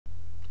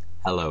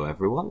Hello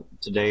everyone,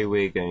 today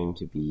we're going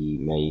to be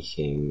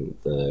making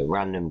the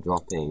random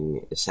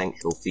dropping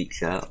essential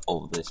feature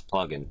of this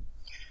plugin.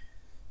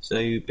 So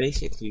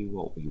basically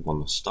what we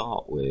want to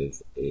start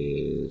with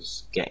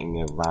is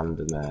getting a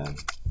random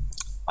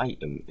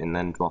item and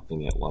then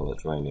dropping it while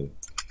it's raining.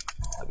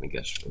 Let me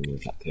just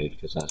remove that code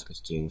because that's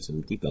just doing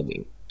some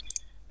debugging.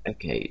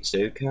 Okay,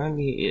 so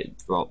currently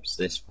it drops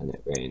this when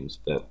it rains,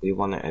 but we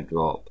want it to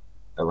drop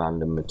a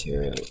random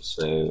material,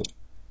 so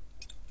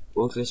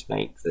we'll just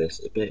make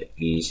this a bit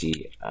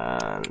easy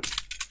and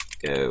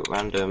go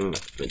random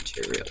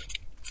material.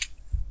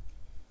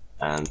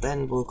 And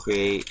then we'll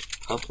create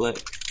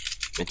public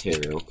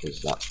material because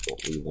that's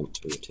what we want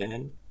to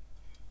return.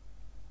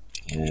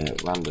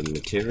 Random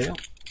material.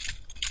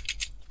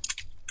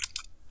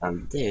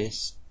 And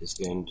this is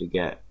going to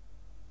get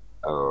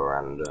a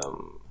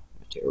random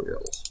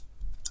materials.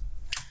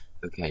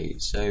 Okay,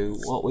 so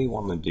what we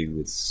want to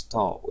do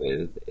start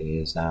with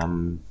is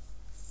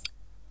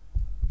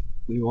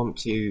we want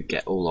to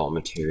get all our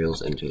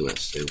materials into a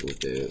list, so we'll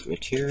do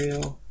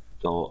material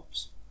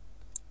dot,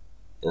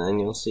 and then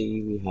you'll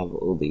see we have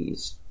all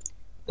these,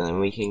 and then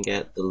we can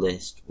get the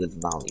list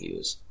with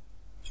values.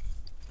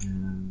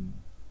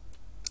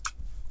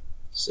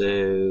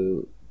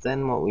 So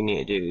then what we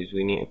need to do is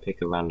we need to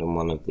pick a random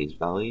one of these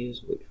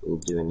values, which we'll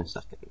do in a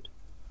second.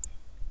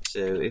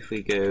 So if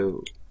we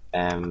go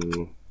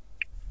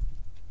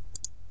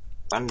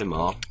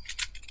randomR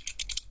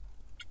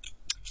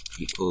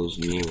equals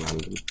new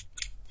random,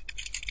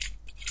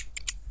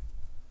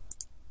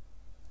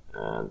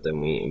 and then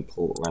we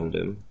import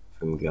random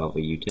from Java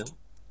util,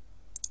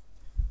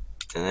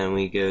 and then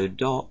we go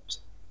dot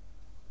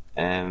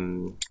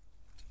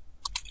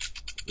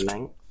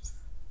length.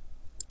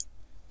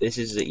 This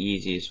is the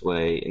easiest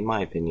way, in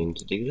my opinion,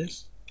 to do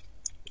this.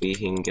 We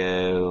can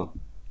go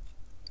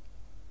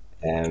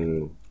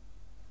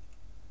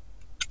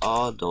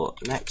r dot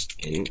next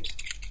int,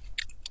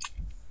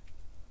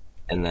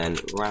 and then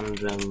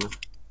random.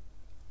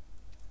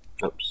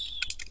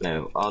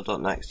 R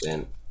dot next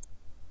int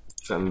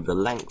from the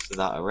length of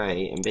that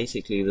array, and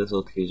basically this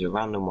will choose a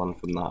random one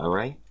from that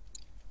array.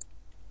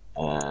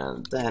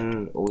 And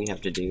then all we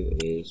have to do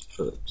is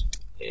put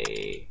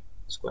a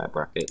square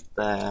bracket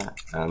there,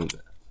 and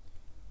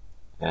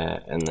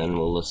then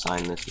we'll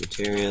assign this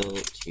material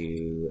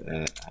to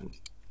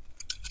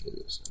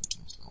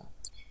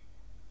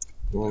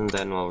and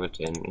then we'll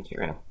return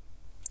material.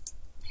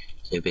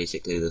 So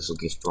basically this will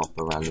just drop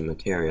a random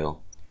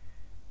material,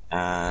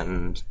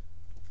 and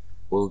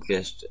we'll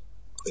just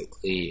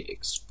quickly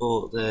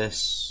export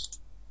this,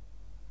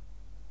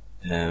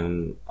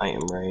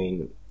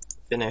 ItemRain,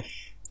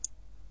 finish,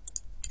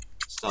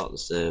 start the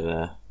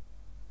server,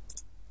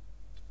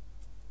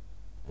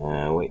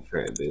 wait for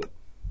it to boot.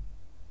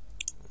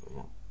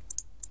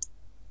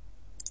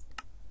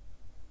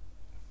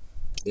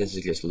 This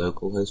is just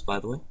localhost, by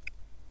the way.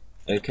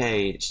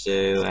 Okay,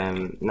 so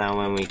now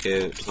when we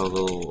go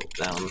toggle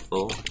down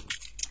full,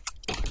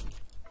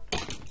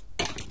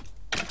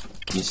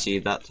 you see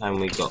that time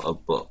we got a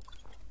book.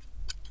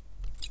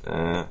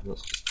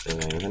 Let's just do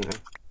an inventory.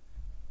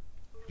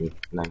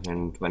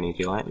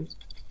 922 items.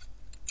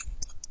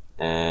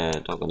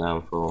 Toggle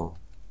down full,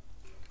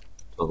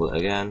 toggle it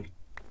again.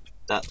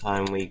 That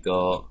time we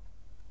got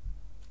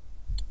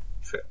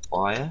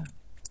tripwire.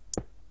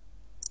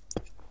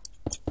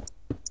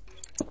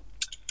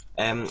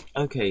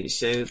 Okay,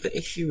 so the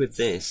issue with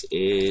this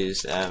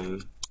is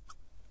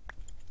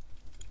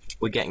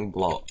we're getting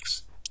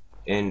blocks,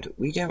 and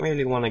we don't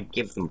really want to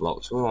give them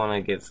blocks. We want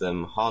to give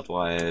them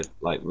hardwired,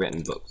 like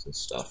written books and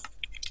stuff.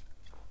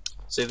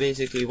 So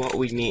basically what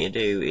we need to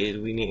do is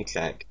we need to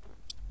check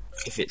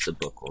if it's a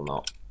book or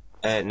not.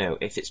 No,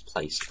 if it's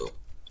placeable.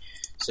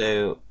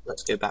 So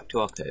let's go back to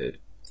our code,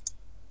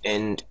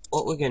 and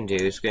what we're going to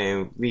do is go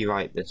and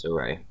rewrite this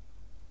array.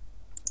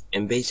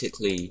 And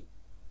basically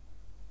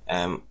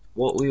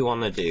what we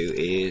want to do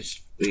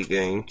is we're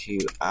going to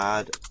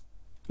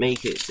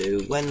make it so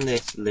when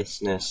this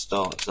listener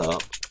starts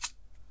up,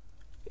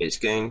 it's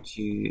going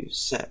to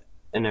set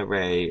an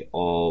array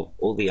of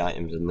all the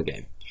items in the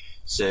game.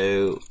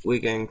 So we're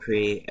going to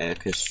create a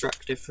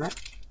constructor for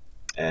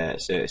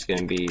it. So it's going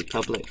to be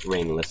public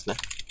rain listener.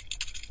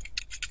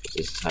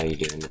 This is how you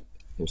do a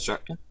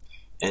constructor.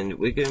 And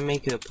we're going to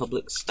make a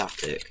public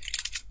static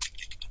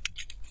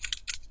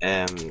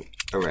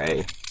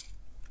array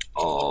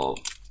of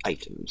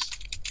items.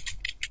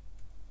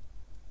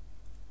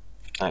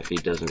 Actually,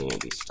 it doesn't need to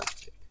be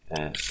static.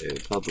 So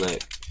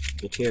public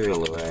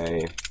material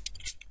array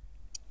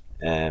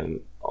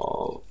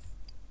of,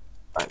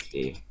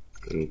 actually,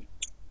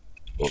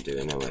 we'll do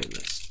an array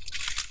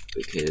list,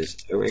 because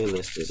array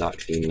list is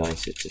actually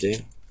nicer to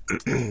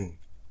do.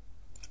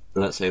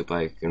 Let's hope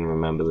I can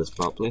remember this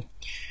properly.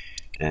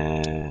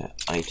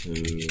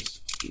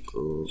 Items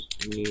equals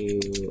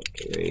new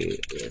array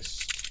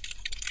list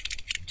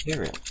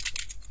material.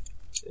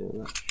 So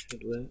that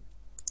should work.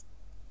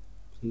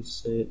 Please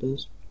say it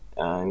does.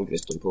 And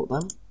just import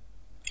them.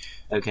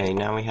 Okay,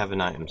 now we have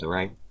an items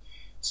array.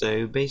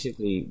 So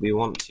basically we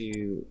want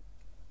to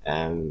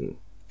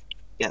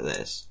get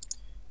this,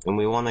 and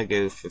we want to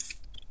go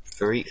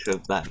for each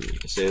of them.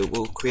 So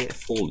we'll create a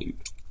for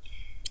loop,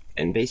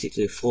 and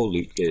basically a for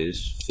loop goes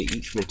for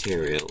each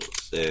material.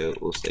 So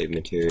we'll say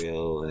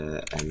material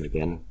m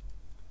again.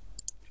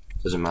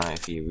 Doesn't matter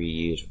if you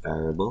reuse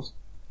variables,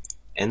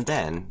 and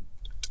then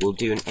we'll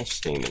do an if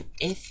statement.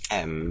 If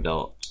m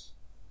dot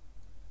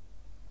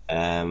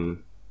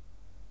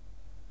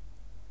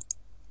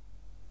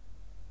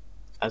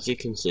as you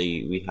can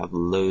see, we have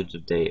loads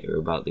of data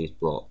about these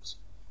blocks.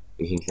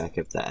 We can check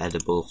if they're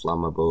edible,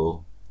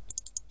 flammable.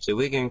 So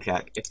we're going to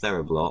check if they're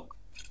a block,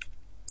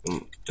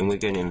 and we're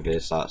going to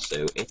inverse that.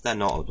 So if they're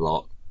not a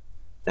block,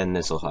 then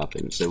this will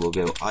happen. So we'll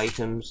go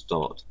items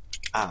dot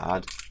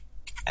add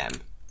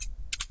m,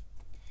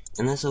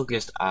 and this will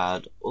just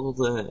add all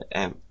the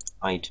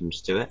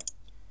items to it.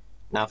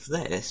 Now for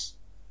this,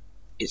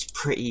 it's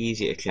pretty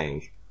easy to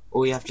change.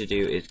 All you have to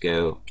do is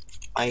go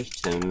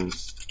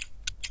items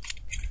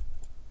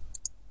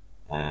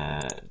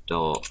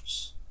dot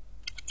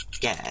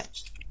get,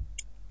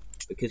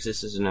 because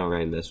this is an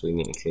array list, we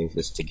need to change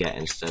this to get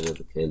instead of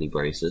the curly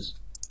braces,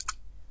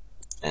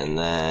 and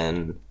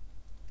then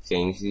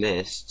change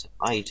list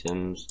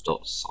items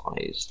dot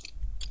size,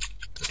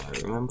 as I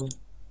remember.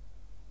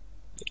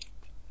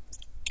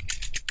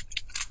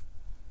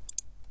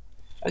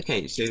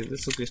 Okay, so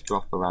this will just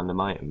drop a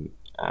random item,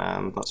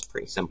 and that's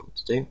pretty simple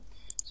to do.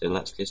 So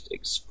let's just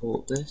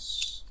export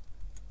this,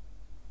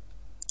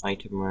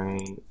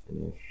 ItemRain,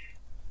 finish,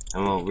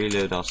 and we'll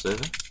reload our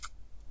server,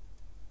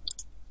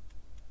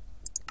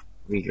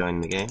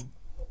 rejoin the game,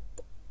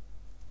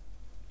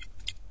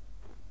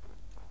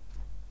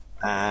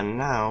 and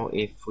now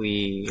if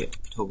we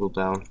toggle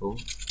downfall,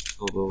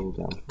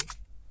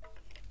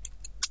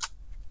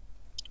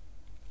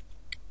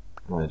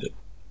 where is it?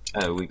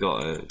 Oh, we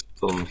got a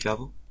golden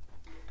shovel.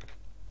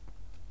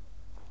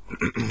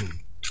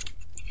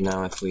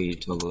 Now if we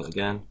toggle it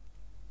again,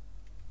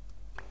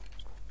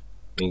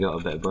 we got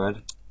a bit of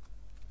bread.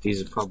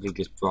 These are probably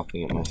just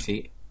dropping at my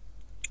feet.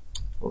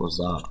 What was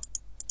that?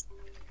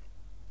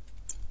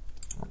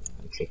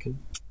 Chicken.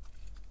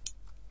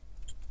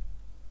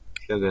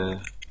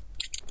 Sugar.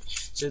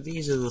 So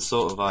these are the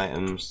sort of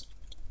items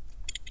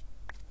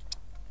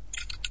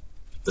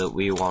that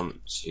we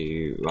want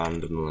to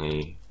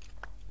randomly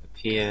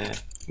appear.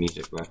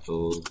 Music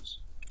records.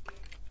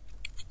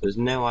 There's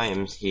no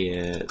items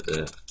here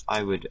that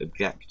I would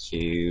object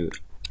to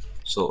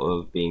sort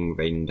of being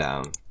rained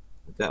down.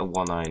 Get a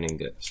 1 iron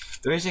ingot.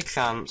 There is a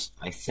chance,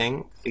 I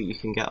think, that you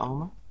can get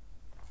armor.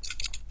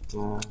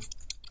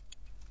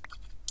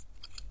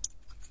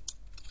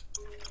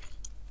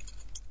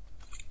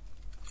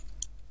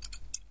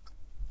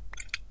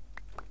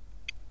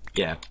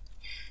 Yeah.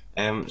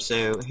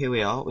 So here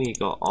we are. We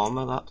got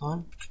armor that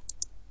time.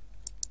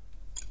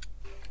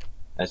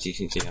 As you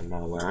can see, I'm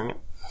now wearing it.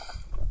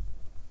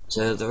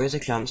 So there is a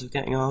chance of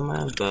getting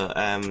armor, but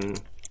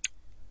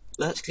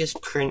let's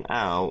just print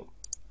out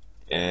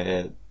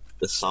the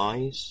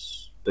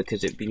size,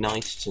 because it'd be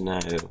nice to know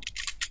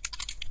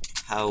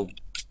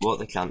what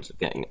the chance of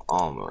getting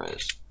armor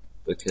is,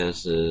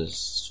 because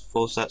there's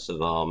 4 sets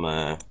of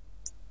armor,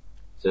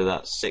 so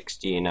that's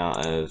 16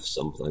 out of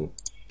something,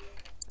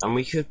 and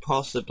we could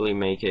possibly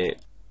make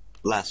it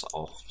less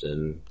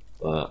often,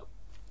 but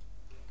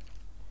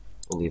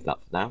we'll leave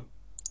that for now.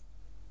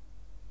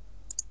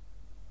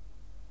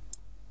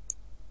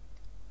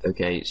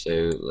 Okay,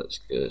 so let's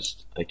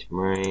just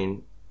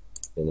ItemRain,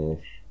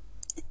 finish,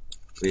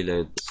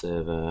 reload the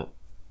server,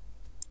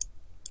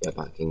 get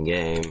back in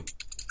game,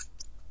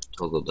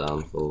 toggle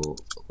downfall.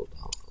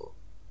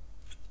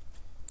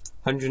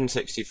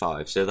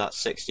 165, so that's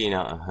 16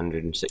 out of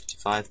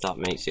 165, that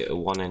makes it a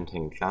 1 in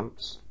 10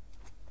 chance.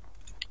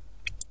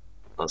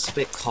 That's a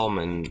bit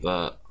common,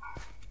 but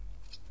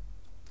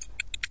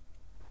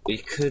we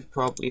could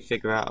probably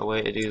figure out a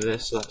way to do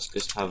this. Let's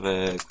just have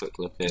a quick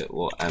look at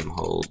what M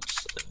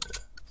holds,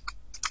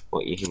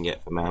 what you can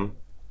get from M.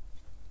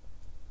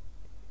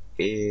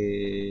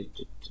 It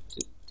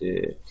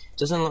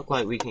doesn't look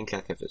like we can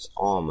check if it's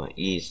armor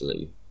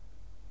easily.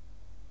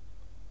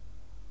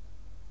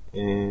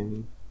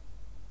 No,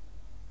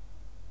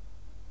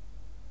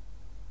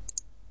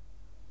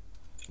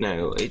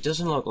 it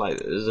doesn't look like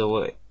there's a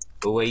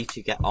way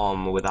to get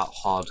armor without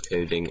hard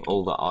coding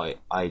all the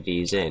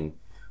IDs in,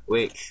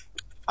 which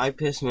I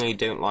personally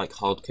don't like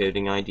hard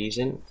coding IDs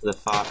in, for the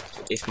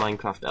fact if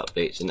Minecraft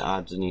updates and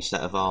adds a new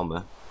set of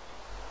armor,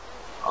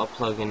 our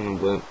plugin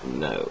won't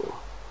know.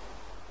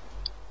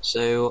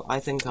 So I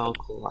think I'll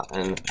call that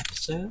an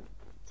episode.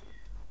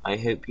 I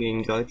hope you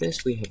enjoyed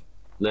this. We have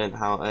learned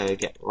how to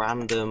get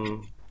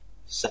random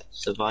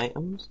sets of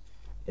items,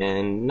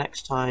 and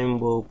next time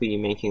we'll be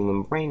making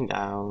them rain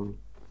down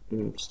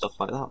and stuff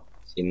like that.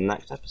 See you in the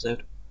next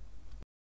episode.